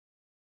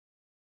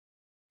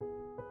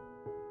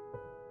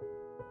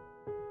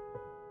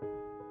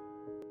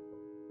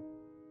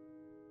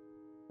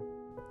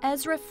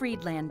Ezra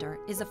Friedlander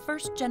is a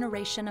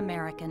first-generation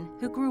American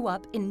who grew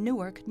up in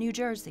Newark, New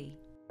Jersey.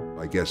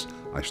 I guess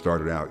I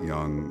started out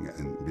young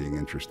and being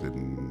interested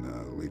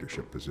in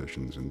leadership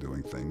positions and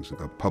doing things,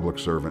 a public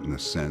servant in a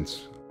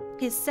sense.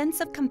 His sense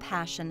of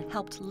compassion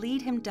helped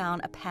lead him down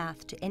a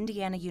path to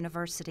Indiana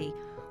University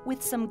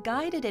with some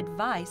guided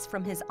advice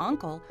from his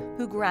uncle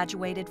who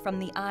graduated from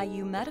the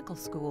IU Medical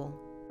School.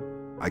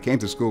 I came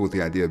to school with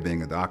the idea of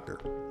being a doctor.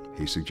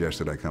 He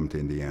suggested I come to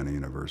Indiana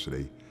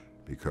University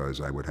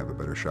because I would have a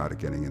better shot at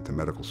getting into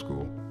medical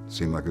school. It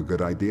seemed like a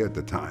good idea at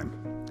the time.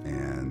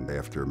 And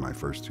after my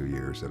first 2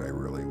 years that I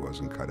really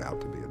wasn't cut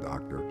out to be a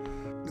doctor,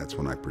 that's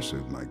when I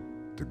pursued my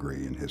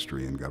degree in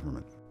history and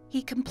government.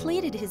 He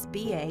completed his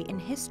BA in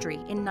history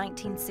in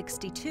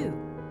 1962.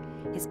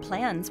 His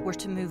plans were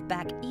to move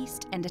back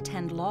east and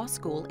attend law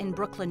school in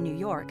Brooklyn, New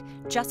York,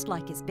 just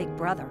like his big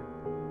brother.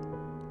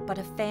 But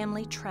a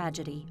family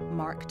tragedy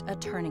marked a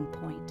turning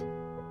point.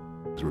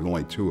 There were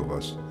only two of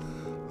us.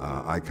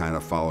 I kind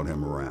of followed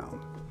him around,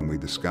 and we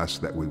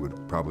discussed that we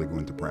would probably go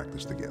into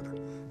practice together.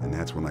 And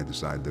that's when I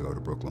decided to go to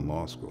Brooklyn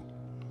Law School.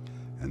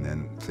 And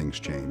then things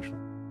changed.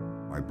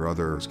 My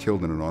brother was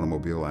killed in an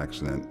automobile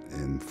accident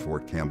in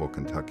Fort Campbell,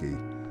 Kentucky,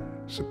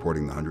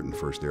 supporting the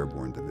 101st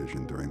Airborne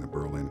Division during the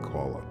Berlin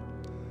call-up.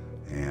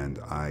 And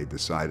I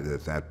decided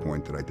at that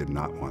point that I did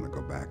not want to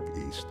go back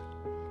east.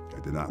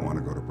 I did not want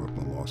to go to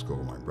Brooklyn Law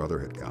School. My brother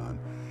had gone,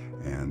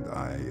 and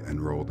I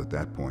enrolled at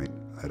that point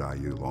at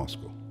IU Law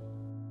School.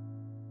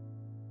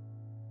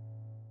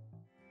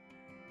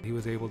 He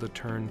was able to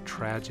turn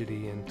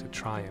tragedy into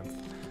triumph,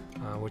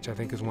 which I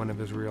think is one of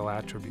his real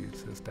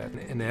attributes, is that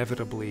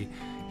inevitably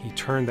he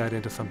turned that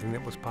into something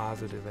that was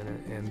positive,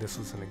 and this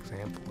was an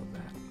example of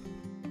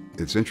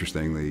that. It's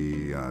interesting,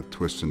 the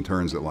twists and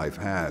turns that life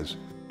has.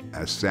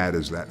 As sad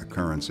as that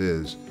occurrence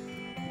is,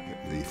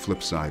 the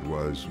flip side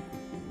was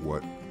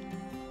what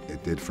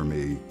it did for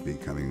me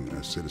becoming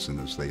a citizen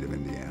of the state of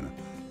Indiana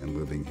and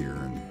living here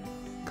and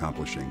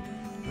accomplishing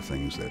the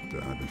things that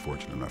I've been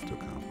fortunate enough to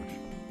accomplish.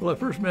 Well, I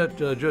first met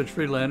Judge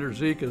Friedlander,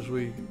 Zeke, as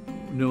we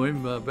knew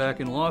him back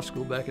in law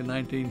school back in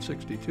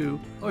 1962.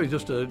 Oh, he's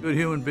just a good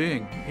human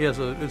being. He has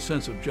a good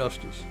sense of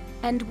justice.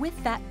 And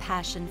with that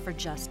passion for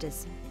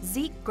justice,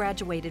 Zeke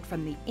graduated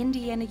from the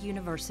Indiana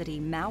University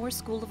Maurer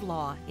School of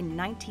Law in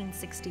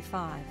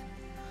 1965.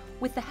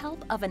 With the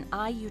help of an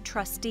IU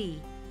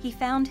trustee, he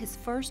found his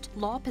first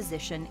law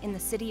position in the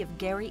city of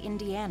Gary,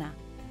 Indiana.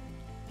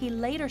 He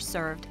later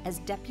served as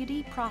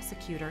deputy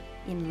prosecutor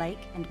in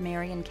Lake and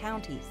Marion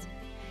counties,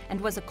 and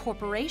was a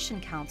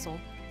corporation counsel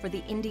for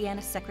the Indiana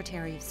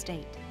Secretary of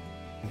State.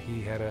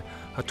 He had a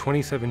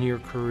 27-year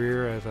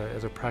career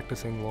as a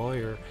practicing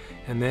lawyer,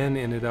 and then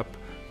ended up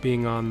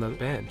being on the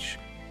bench.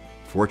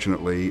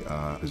 Fortunately,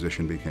 a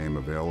position became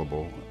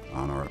available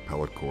on our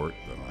appellate court.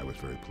 I was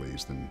very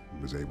pleased and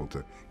was able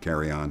to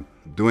carry on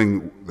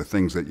doing the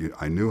things that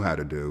I knew how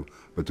to do,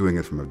 but doing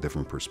it from a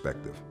different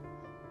perspective.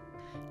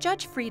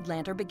 Judge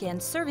Friedlander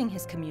began serving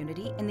his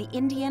community in the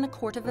Indiana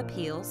Court of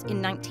Appeals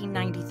in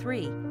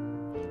 1993.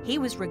 He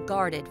was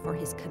regarded for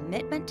his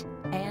commitment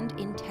and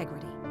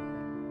integrity.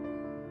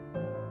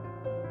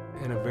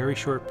 In a very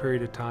short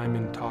period of time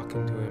in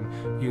talking to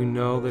him, you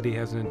know that he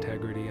has an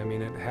integrity. I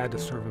mean, it had to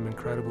serve him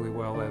incredibly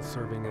well as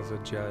serving as a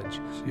judge.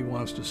 He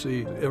wants to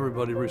see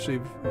everybody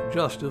receive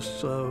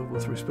justice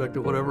with respect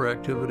to whatever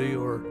activity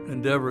or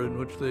endeavor in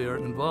which they are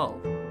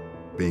involved.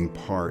 Being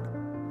part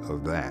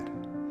of that,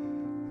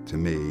 to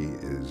me,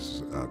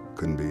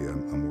 couldn't be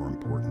a more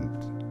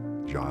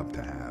important job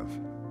to have.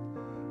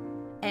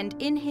 And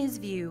in his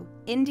view,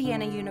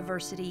 Indiana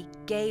University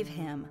gave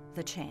him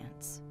the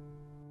chance.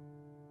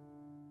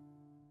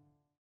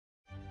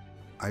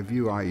 I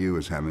view IU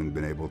as having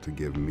been able to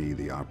give me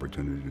the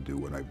opportunity to do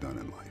what I've done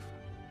in life.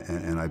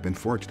 And I've been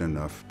fortunate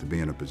enough to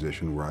be in a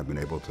position where I've been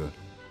able to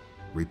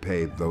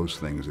repay those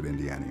things that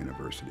Indiana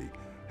University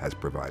has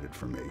provided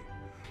for me.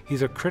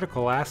 He's a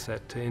critical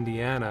asset to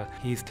Indiana.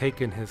 He's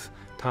taken his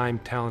time,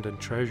 talent, and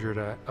treasure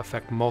to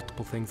affect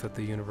multiple things at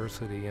the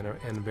university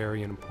in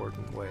very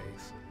important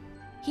ways.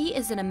 He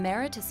is an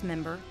emeritus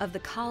member of the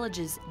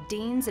college's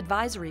Dean's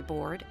Advisory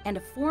Board and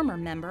a former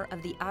member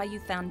of the IU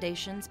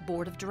Foundation's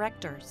Board of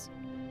Directors.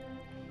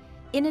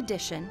 In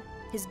addition,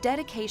 his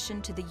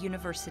dedication to the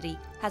university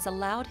has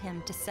allowed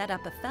him to set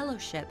up a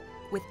fellowship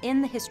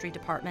within the history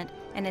department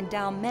and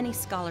endow many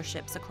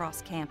scholarships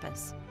across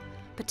campus,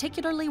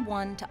 particularly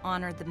one to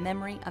honor the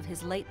memory of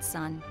his late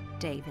son,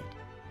 David.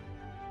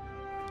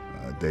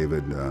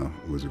 David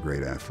was a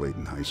great athlete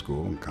in high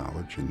school and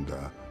college and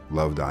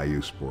loved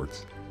IU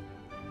sports.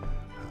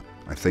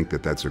 I think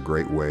that that's a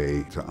great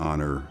way to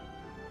honor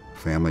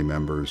family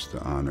members,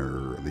 to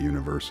honor the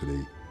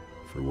university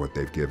for what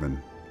they've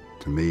given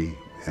to me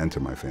and to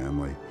my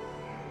family,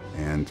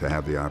 and to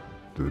have the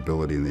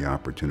ability and the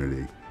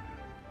opportunity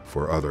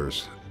for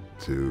others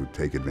to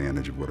take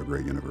advantage of what a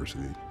great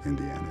university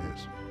Indiana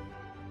is.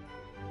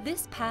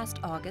 This past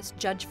August,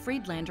 Judge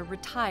Friedlander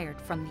retired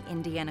from the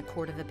Indiana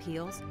Court of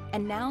Appeals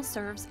and now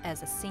serves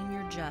as a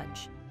senior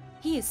judge.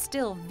 He is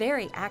still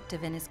very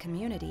active in his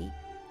community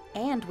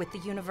and with the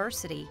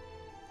university,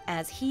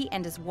 as he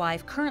and his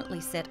wife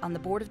currently sit on the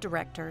board of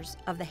directors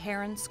of the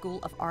Herron School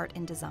of Art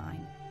and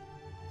Design.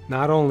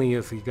 Not only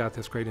has he got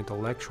this great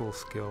intellectual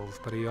skills,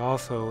 but he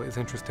also is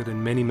interested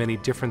in many, many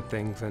different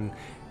things and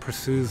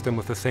pursues them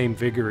with the same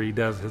vigor he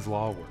does his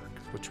law work,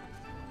 which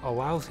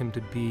allows him to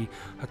be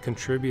a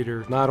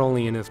contributor not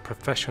only in his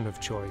profession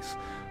of choice,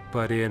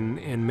 but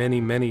in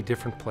many, many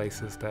different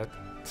places that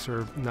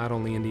serve not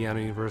only Indiana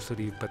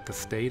University, but the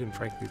state and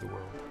frankly the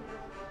world.